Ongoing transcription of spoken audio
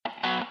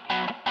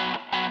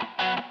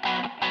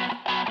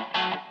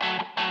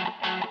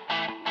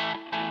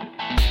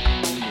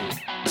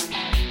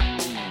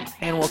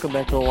Welcome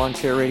back to the Lawn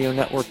Care Radio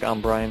Network. I'm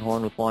Brian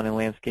Horn with Lawn and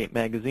Landscape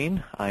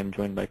Magazine. I'm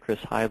joined by Chris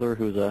Heiler,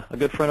 who's a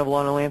good friend of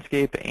Lawn and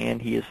Landscape,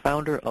 and he is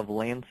founder of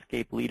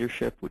Landscape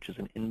Leadership, which is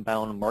an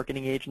inbound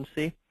marketing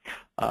agency.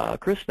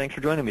 Chris, thanks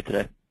for joining me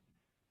today.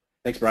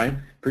 Thanks,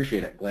 Brian.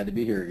 Appreciate it. Glad to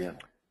be here again.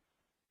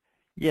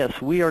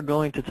 Yes, we are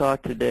going to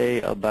talk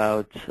today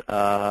about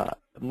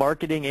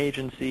marketing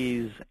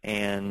agencies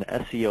and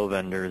SEO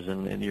vendors,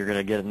 and you're going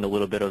to get into a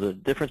little bit of the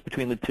difference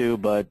between the two,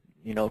 but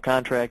you know,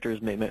 contractors,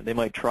 they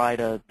might try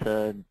to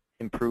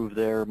improve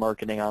their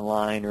marketing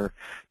online or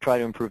try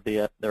to improve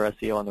their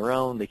SEO on their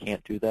own. They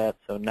can't do that.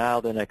 So now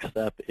the next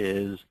step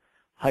is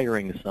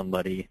hiring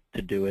somebody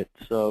to do it.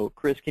 So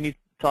Chris, can you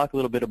talk a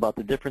little bit about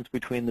the difference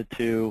between the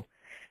two?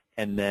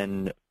 And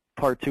then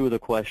part two of the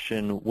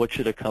question, what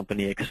should a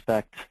company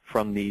expect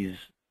from these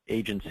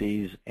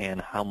agencies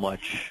and how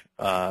much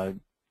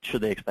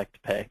should they expect to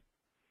pay?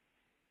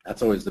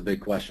 That's always the big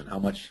question. How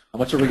much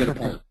are we going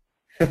to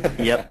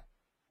pay? Yep.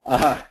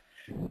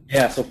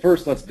 Yeah, so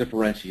first let's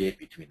differentiate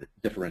between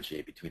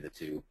the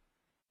two.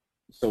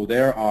 So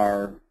there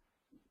are,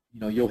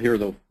 you'll hear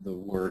the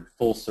word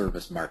full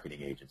service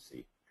marketing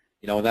agency.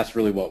 And that's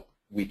really what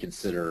we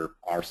consider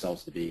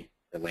ourselves to be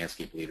at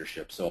Landscape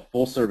Leadership. So a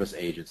full service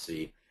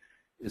agency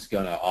is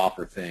going to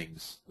offer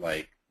things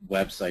like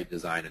website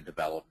design and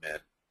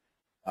development,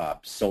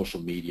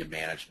 social media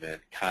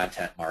management,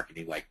 content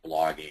marketing like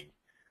blogging,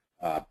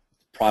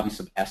 probably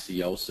some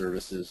SEO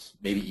services,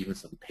 maybe even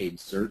some paid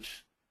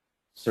search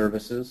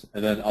services,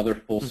 and then other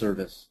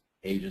full-service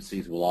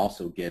agencies will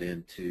also get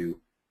into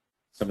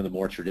some of the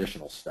more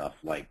traditional stuff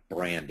like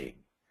branding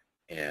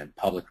and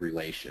public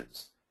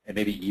relations, and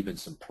maybe even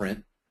some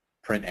print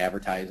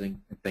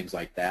advertising and things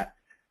like that.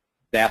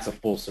 That's a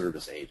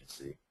full-service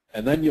agency.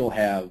 And then you'll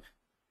have,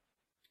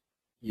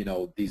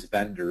 these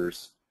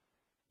vendors,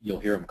 you'll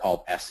hear them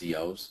called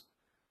SEOs,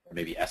 or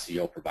maybe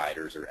SEO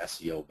providers or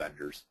SEO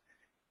vendors,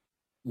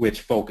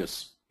 which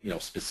focus,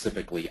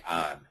 specifically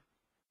on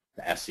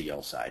the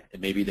SEO side,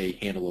 and maybe they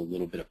handle a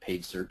little bit of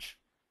paid search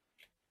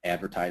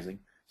advertising.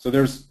 So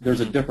there's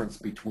a difference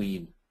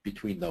between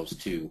those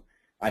two.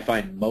 I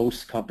find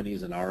most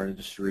companies in our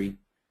industry,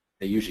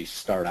 they usually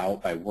start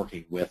out by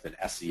working with an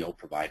SEO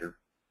provider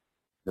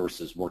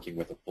versus working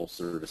with a full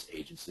service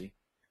agency.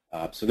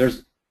 So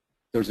there's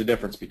a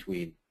difference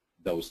between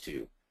those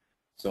two.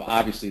 So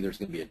obviously there's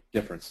going to be a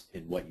difference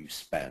in what you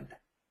spend.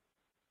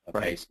 Okay,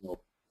 right. So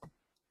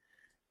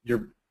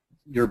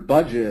your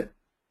budget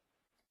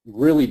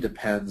really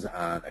depends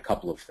on a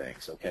couple of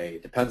things, okay?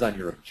 It depends on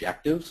your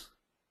objectives,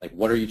 like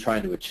what are you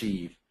trying to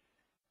achieve,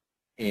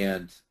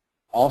 and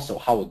also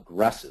how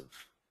aggressive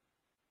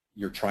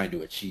you're trying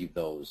to achieve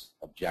those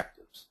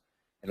objectives.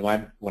 And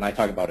when I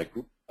talk about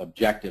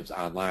objectives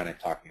online, I'm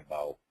talking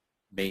about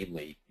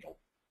mainly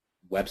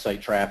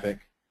website traffic,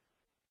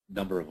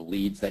 number of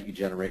leads that you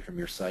generate from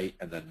your site,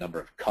 and the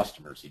number of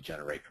customers you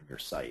generate from your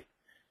site.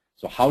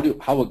 So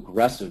how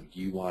aggressive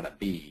do you want to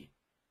be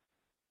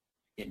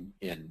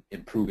in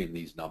improving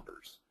these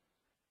numbers?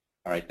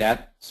 All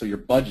right, so your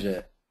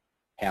budget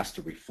has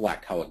to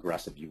reflect how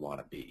aggressive you want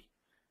to be.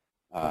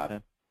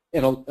 Okay.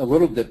 And a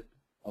little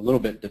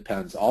bit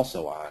depends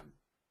also on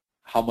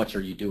how much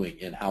are you doing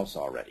in-house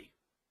already.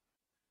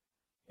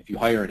 If you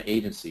hire an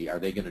agency, are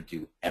they going to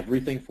do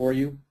everything for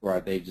you, or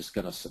are they just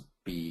going to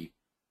be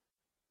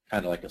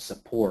kind of like a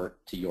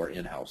support to your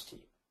in-house team?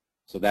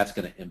 So that's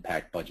going to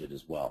impact budget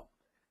as well.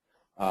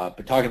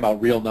 But talking about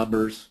real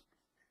numbers,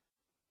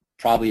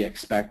 probably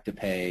expect to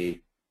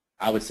pay,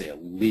 I would say,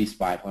 at least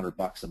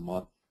 $500 a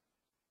month,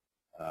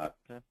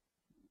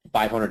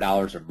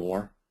 $500 or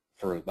more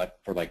for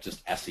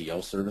just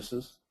SEO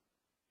services.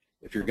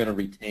 If you're going to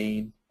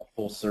retain a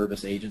full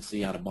service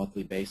agency on a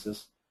monthly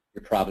basis,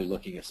 you're probably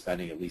looking at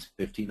spending at least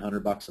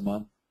 $1,500 a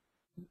month.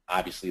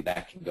 Obviously,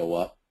 that can go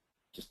up.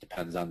 Just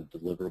depends on the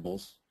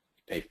deliverables.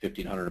 You pay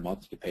 $1,500 a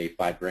month, you can pay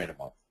 $5,000 a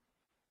month,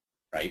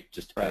 right?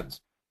 Just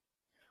depends.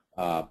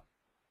 Right.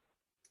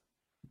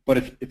 But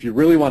if you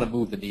really want to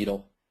move the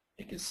needle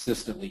and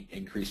consistently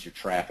increase your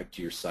traffic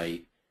to your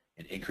site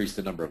and increase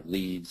the number of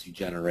leads you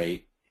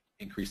generate,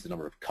 increase the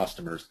number of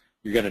customers,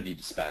 you're going to need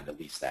to spend at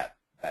least that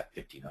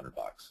 $1,500.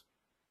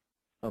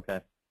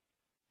 Okay.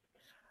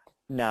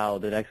 Now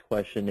the next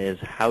question is,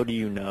 how do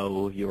you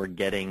know you're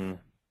getting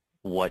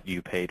what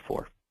you paid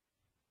for?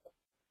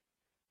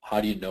 How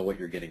do you know what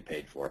you're getting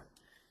paid for?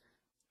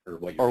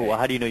 Or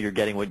how do you know you're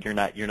getting what you're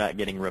not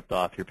getting ripped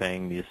off? You're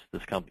paying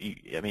this company.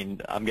 I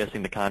mean, I'm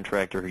guessing the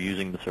contractor who's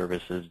using the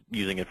service is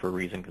using it for a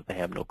reason because they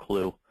have no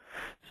clue.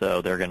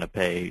 So they're going to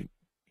pay.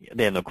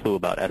 They have no clue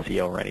about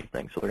SEO or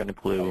anything. So they're going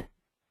to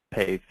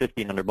pay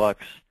 $1,500.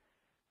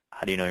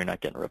 How do you know you're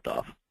not getting ripped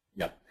off?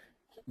 Yep,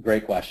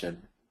 great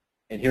question.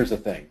 And here's the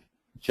thing: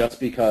 just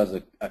because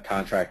a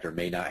contractor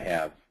may not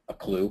have a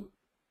clue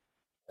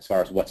as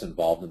far as what's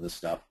involved in this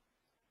stuff,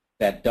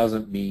 that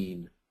doesn't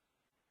mean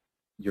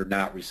you're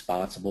not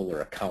responsible or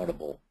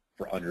accountable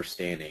for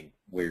understanding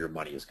where your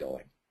money is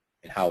going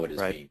and how it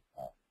is being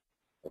done.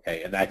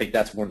 Okay, and I think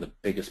that's one of the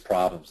biggest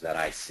problems that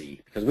I see,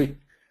 because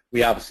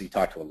we obviously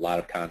talk to a lot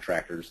of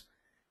contractors,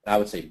 I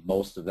would say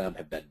most of them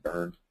have been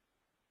burned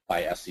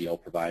by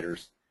SEO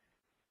providers.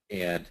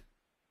 And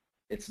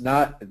it's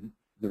not,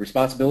 the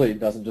responsibility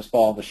doesn't just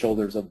fall on the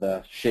shoulders of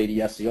the shady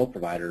SEO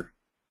provider.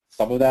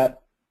 Some of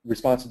that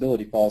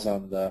responsibility falls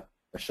on the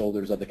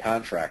shoulders of the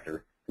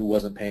contractor who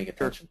wasn't paying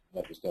attention to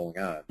what was going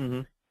on.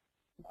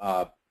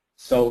 Mm-hmm.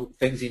 So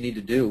things you need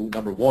to do,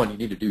 number one, you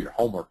need to do your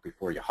homework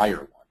before you hire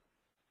one,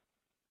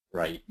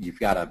 right? You've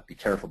got to be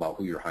careful about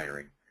who you're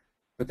hiring.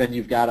 But then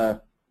you've got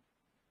to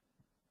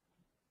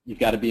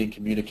be in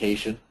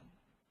communication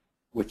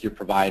with your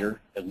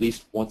provider at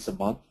least once a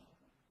month.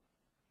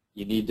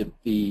 You need to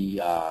be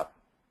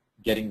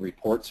getting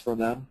reports from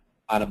them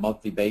on a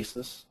monthly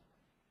basis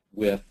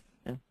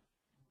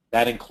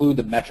that include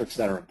the metrics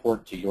that are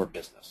important to your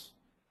business.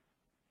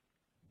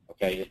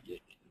 Okay,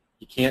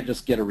 you can't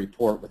just get a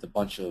report with a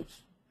bunch of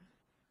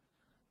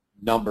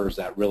numbers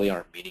that really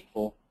aren't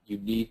meaningful. You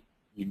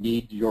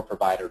need your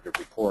provider to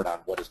report on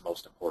what is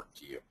most important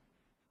to you.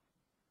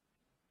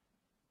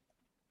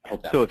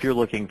 So if you're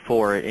looking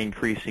for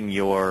increasing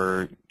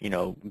your,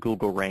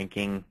 Google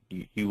ranking,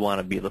 you want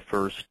to be the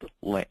first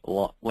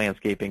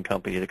landscaping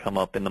company to come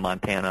up in the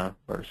Montana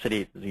or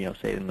city,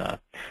 say in the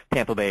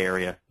Tampa Bay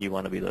area. You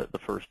want to be the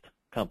first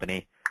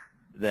company.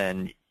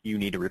 Then you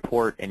need to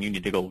report, and you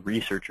need to go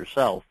research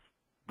yourself,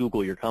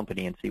 Google your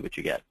company, and see what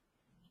you get.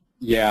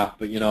 Yeah,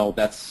 but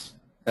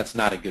that's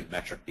not a good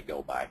metric to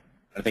go by.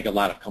 I think a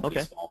lot of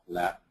companies fall for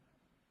that.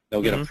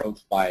 They'll get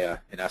approached by an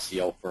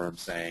SEO firm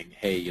saying,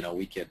 hey,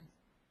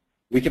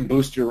 we can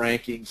boost your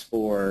rankings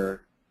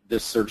for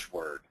this search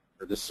word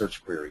or this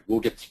search query. We'll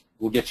get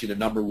you to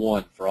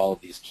 #1 for all of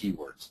these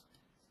keywords.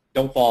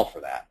 Don't fall for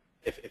that.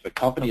 If a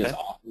company is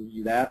offering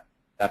you that,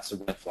 that's a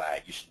red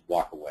flag. You should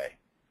walk away.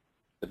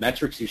 The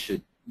metrics you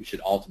should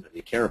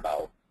ultimately care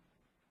about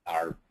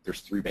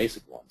there's 3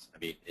 basic ones. I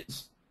mean,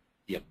 it's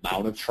the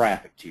amount of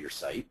traffic to your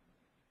site.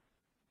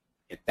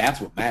 If that's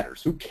what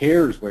matters. Who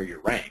cares where you're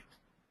ranked?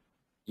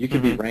 You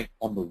can be ranked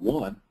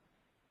 #1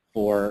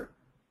 for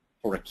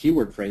a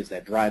keyword phrase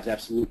that drives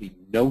absolutely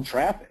no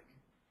traffic.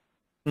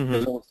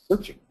 There's no one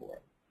searching for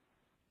it.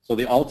 So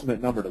the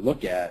ultimate number to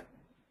look at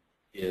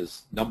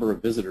is number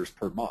of visitors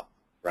per month,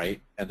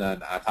 right? And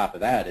then on top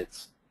of that,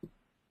 it's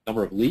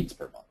number of leads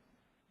per month.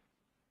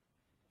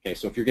 Okay,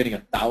 so if you're getting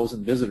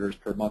 1,000 visitors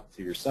per month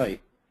to your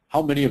site,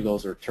 how many of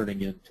those are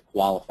turning into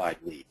qualified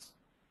leads?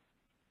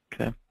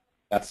 Okay.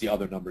 That's the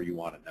other number you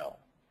want to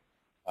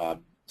know.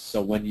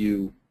 So when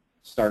you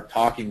start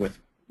talking with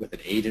an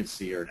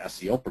agency or an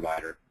SEO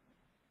provider,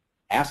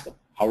 ask them,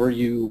 how are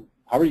you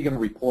going to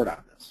report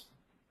on this?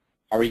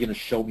 How are you going to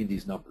show me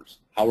these numbers?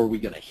 How are we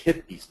going to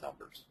hit these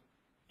numbers?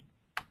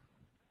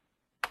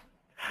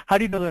 How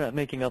do you know they're not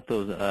making up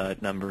those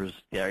numbers?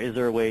 Yeah, is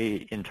there a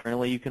way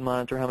internally you can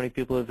monitor how many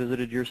people have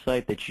visited your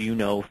site that you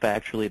know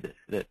factually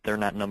that they're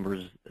not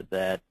numbers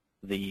that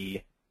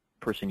the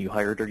person you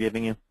hired are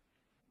giving you?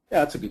 Yeah,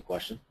 that's a good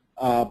question.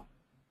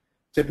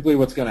 Typically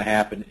what's going to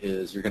happen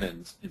is you're going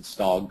to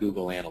install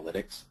Google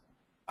Analytics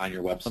on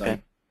your website.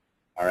 Okay.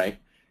 All right?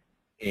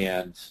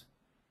 And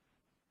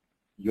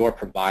your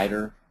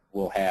provider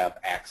will have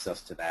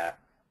access to that.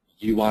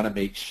 You want to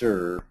make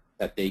sure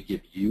that they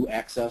give you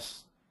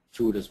access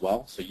to it as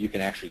well, so you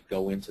can actually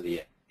go into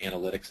the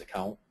analytics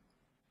account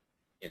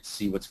and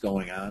see what's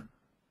going on.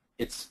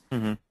 It's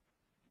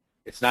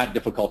not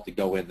difficult to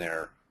go in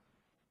there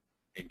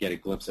and get a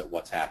glimpse at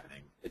what's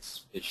happening.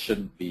 It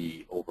shouldn't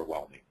be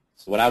overwhelming.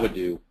 So what I would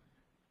do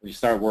when you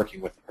start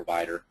working with the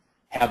provider,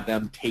 have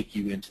them take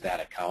you into that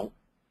account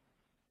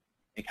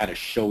and kind of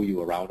show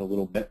you around a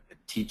little bit and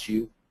teach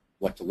you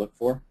what to look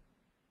for.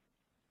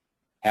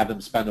 Have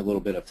them spend a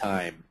little bit of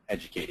time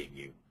educating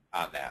you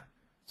on that.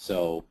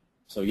 So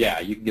yeah,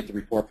 you can get the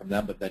report from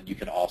them, but then you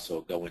can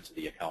also go into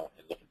the account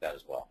and look at that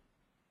as well.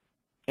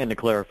 And to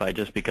clarify,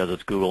 just because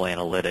it's Google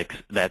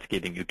Analytics, that's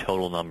giving you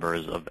total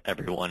numbers of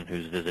everyone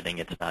who's visiting.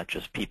 It's not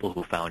just people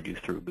who found you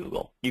through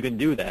Google. You can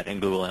do that in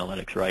Google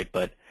Analytics, right?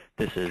 But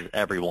this is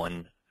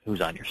everyone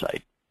who's on your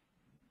site.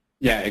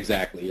 Yeah,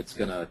 exactly.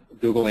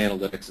 Google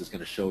Analytics is going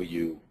to show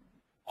you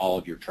all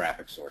of your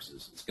traffic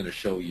sources. It's going to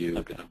show you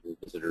the number of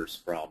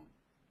visitors from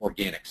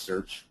organic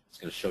search. It's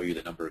going to show you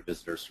the number of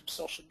visitors from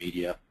social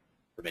media,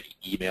 from any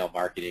email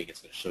marketing. It's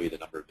going to show you the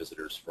number of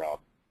visitors from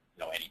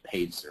any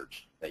paid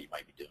search that you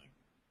might be doing.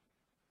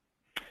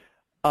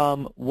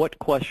 What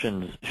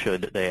questions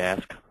should they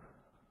ask?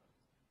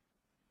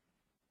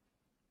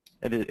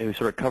 Have we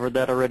sort of covered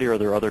that already, or are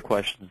there other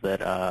questions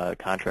that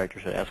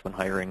contractors should ask when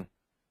hiring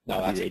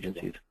these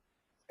agencies?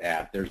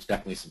 Yeah, there's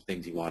definitely some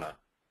things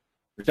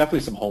there's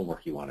definitely some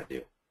homework you want to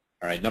do.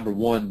 All right, number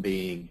one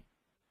being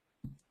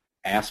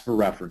ask for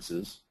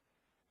references,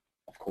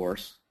 of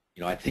course.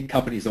 I think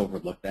companies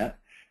overlook that.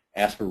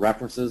 Ask for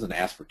references and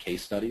ask for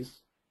case studies.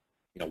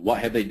 What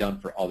have they done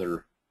for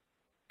other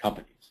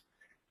companies?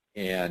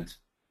 And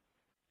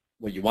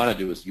what you want to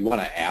do is you want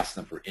to ask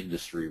them for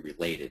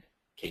industry-related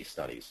case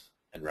studies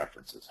and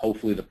references.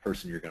 Hopefully the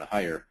person you're going to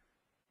hire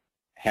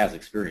has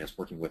experience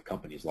working with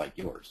companies like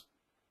yours.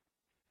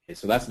 Okay,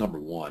 so that's number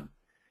one.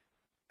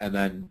 And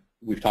then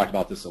we've talked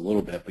about this a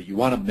little bit, but you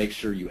want to make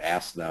sure you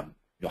ask them,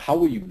 how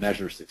will you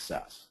measure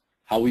success?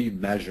 How will you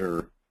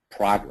measure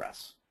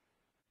progress?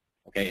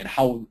 Okay, and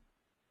how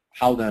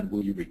then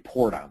will you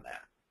report on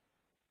that?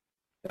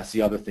 That's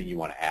the other thing you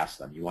want to ask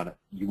them. You want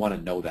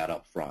to know that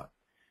up front.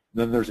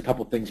 And then there's a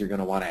couple things you're going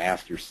to want to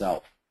ask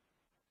yourself.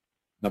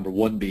 Number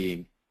one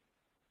being,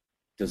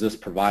 does this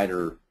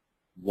provider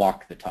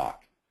walk the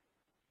talk?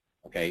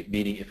 Okay,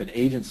 meaning if an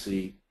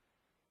agency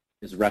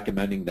is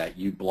recommending that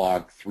you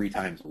blog 3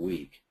 times a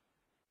week,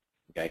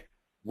 okay,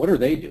 what are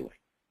they doing?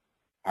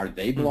 Are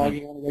they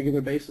blogging on a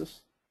regular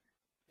basis?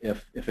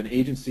 If an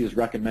agency is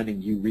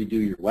recommending you redo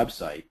your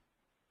website,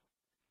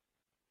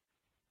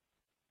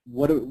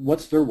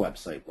 what's their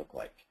website look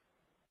like?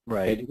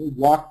 Right. Okay, do they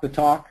walk the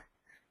talk?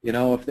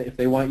 If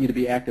they want you to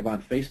be active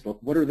on Facebook,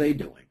 what are they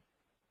doing?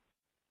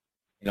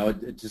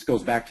 It just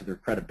goes back to their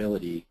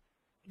credibility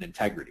and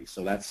integrity.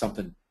 So that's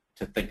something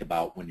to think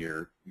about when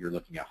you're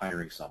looking at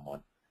hiring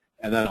someone.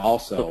 And then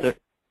also, so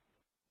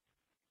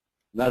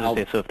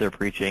if they're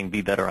preaching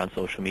be better on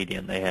social media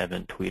and they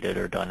haven't tweeted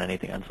or done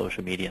anything on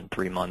social media in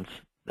 3 months,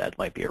 that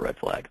might be a red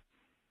flag.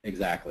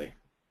 Exactly.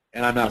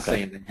 And I'm not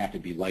saying they have to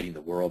be lighting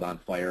the world on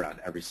fire on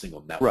every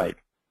single network, right,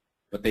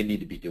 but they need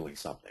to be doing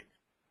something.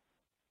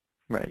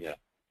 Right. Yeah.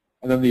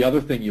 And then the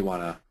other thing you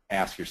want to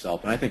ask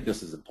yourself, and I think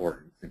this is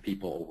important, and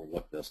people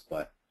overlook this,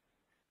 but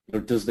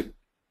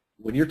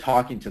when you're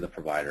talking to the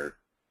provider,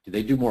 do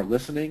they do more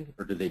listening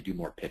or do they do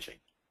more pitching?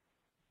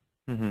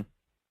 Mm-hmm.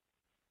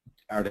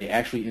 Are they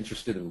actually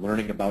interested in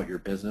learning about your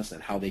business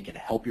and how they can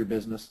help your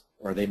business,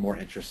 or are they more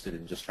interested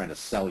in just trying to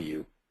sell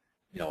you,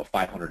 a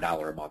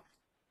 $500 a month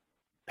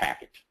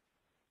package?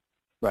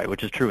 Right,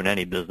 which is true in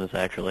any business,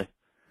 actually.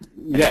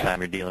 Yeah.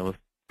 Anytime you're dealing with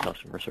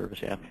customer service,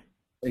 yeah.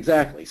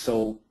 Exactly.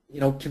 So,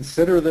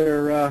 consider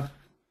their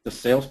the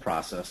sales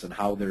process and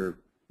how they're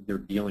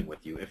dealing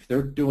with you. If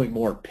they're doing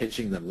more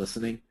pitching than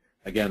listening,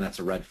 again, that's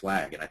a red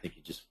flag, and I think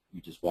you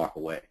just walk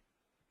away.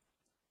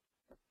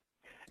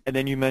 And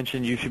then you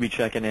mentioned you should be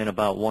checking in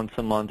about once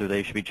a month, or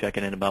they should be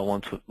checking in about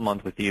once a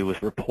month with you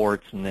with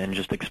reports, and then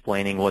just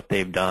explaining what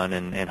they've done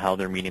and how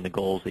they're meeting the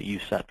goals that you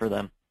set for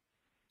them.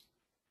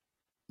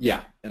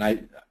 Yeah, and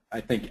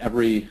I think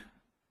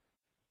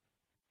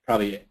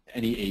probably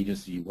any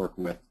agency you work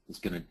with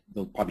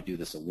they'll probably do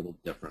this a little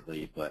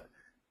differently, but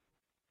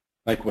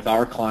like with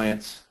our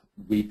clients,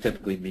 we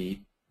typically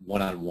meet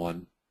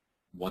one-on-one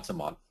once a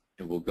month,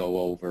 and we'll go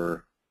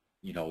over,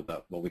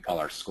 what we call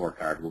our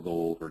scorecard. We'll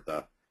go over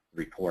the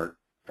report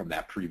from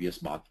that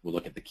previous month. We'll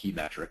look at the key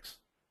metrics,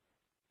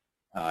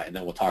 and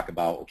then we'll talk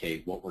about,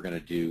 okay, what we're going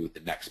to do the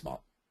next month.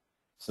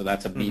 So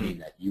that's a meeting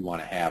that you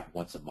want to have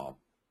once a month.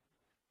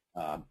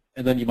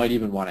 And then you might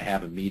even want to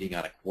have a meeting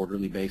on a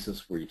quarterly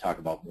basis where you talk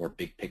about more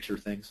big picture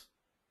things.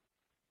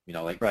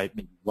 Right.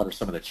 What are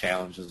some of the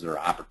challenges or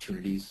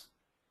opportunities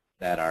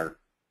that are,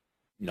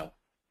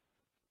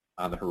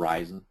 on the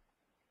horizon.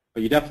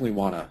 But you definitely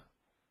want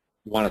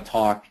to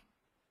talk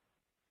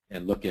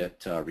and look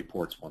at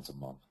reports once a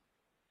month.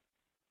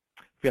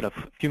 We've got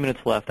a few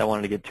minutes left. I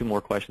wanted to get 2 more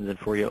questions in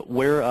for you.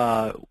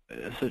 Where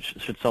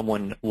should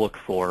someone look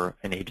for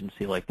an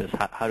agency like this?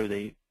 How do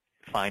they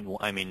find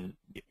one?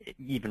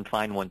 Even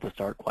find one to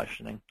start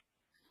questioning?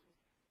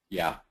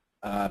 Yeah,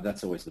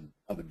 that's always the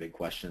other big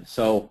question.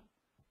 So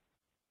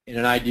in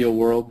an ideal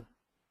world,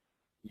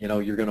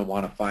 you're going to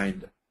want to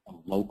find a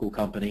local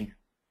company,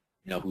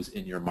 who's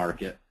in your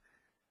market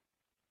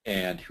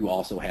and who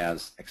also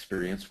has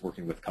experience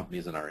working with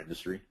companies in our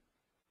industry.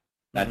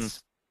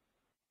 That's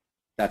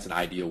an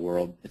ideal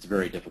world. It's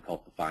very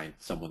difficult to find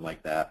someone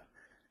like that.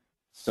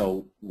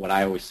 So what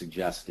I always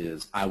suggest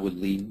is I would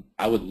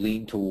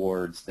lean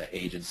towards the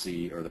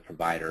agency or the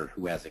provider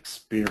who has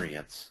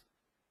experience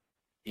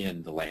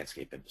in the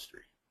landscape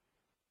industry.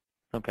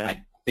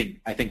 Okay.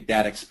 I think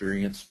that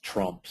experience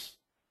trumps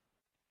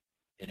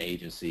an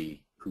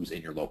agency who's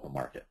in your local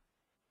market.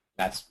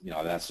 That's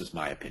just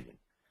my opinion.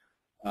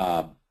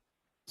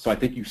 So I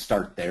think you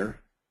start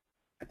there.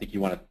 I think you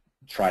want to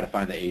try to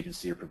find the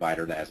agency or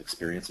provider that has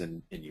experience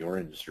in your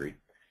industry,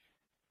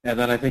 and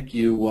then I think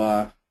you've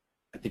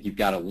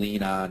got to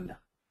lean on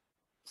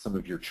some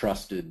of your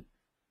trusted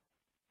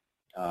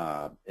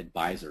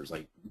advisors,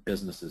 like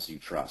businesses you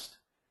trust,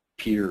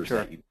 peers Sure.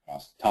 that you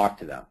trust. Talk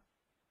to them.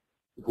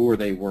 Who are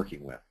they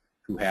working with?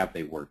 Who have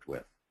they worked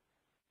with?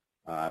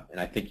 And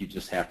I think you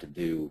just have to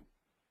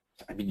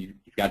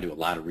you've got to do a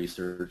lot of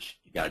research.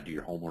 You've got to do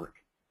your homework.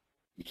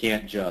 You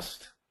can't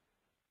just,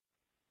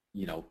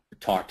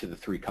 talk to the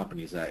 3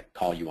 companies that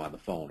call you on the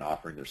phone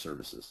offering their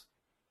services.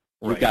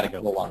 You've got to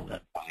go out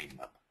and find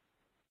them.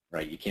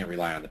 Right? You can't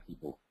rely on the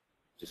people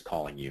just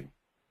calling you.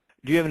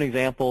 Do you have an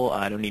example,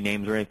 I don't need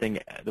names or anything,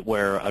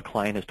 where a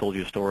client has told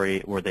you a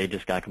story where they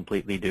just got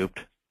completely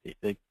duped?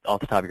 Off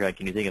the top of your head,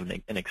 can you think of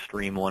an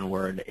extreme one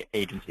where an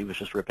agency was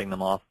just ripping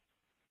them off?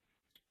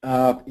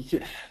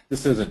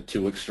 This isn't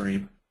too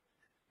extreme,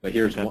 but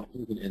here's an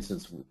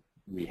instance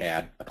we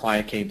had. A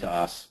client came to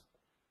us.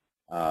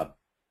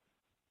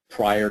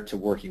 Prior to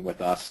working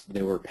with us,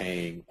 they were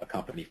paying a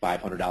company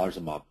 $500 a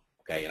month.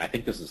 Okay, and I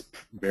think this is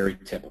very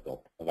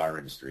typical of our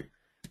industry.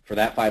 For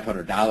that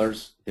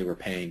 $500, they were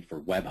paying for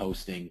web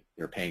hosting,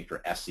 they were paying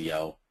for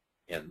SEO,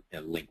 and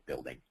link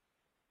building.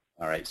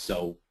 All right,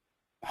 so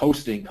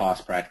hosting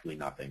costs practically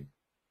nothing.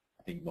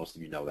 I think most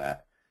of you know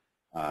that.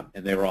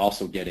 And they were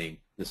also getting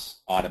this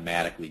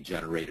automatically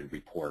generated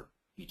report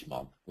each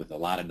month with a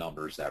lot of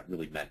numbers that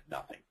really meant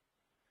nothing.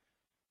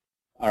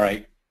 All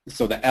right,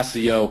 so the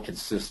SEO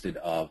consisted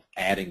of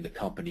adding the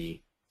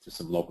company to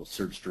some local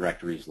search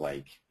directories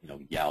like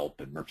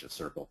Yelp and Merchant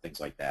Circle, things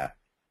like that.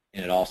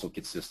 And it also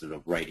consisted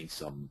of writing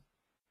some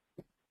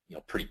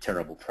pretty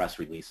terrible press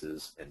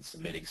releases and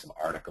submitting some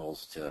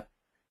articles to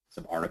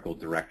some article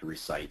directory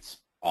sites,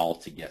 all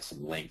to get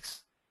some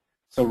links.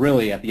 So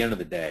really, at the end of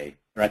the day,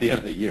 or at the end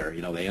of the year,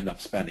 they end up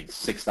spending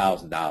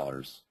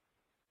 $6,000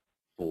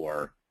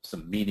 for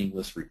some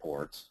meaningless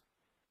reports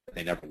that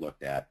they never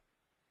looked at,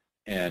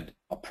 and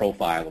a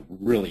profile of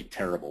really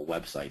terrible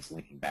websites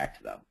linking back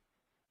to them.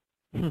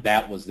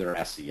 That was their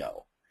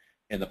SEO.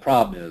 And the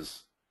problem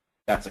is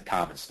that's a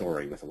common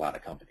story with a lot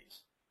of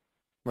companies.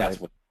 That's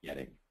Right. what they're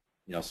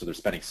getting. So they're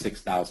spending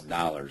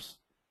 $6,000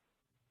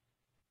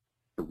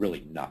 for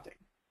really nothing.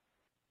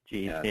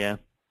 Geez, And, yeah.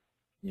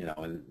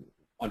 And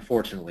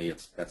unfortunately,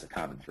 that's a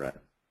common threat.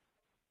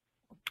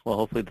 Well,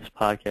 hopefully this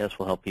podcast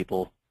will help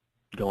people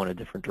go in a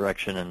different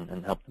direction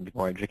and help them be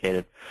more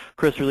educated.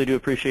 Chris, really do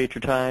appreciate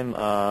your time,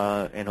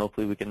 and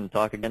hopefully we can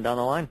talk again down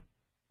the line.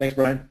 Thanks,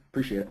 Brian.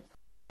 Appreciate it.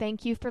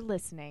 Thank you for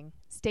listening.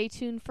 Stay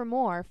tuned for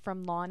more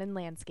from Lawn and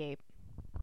Landscape.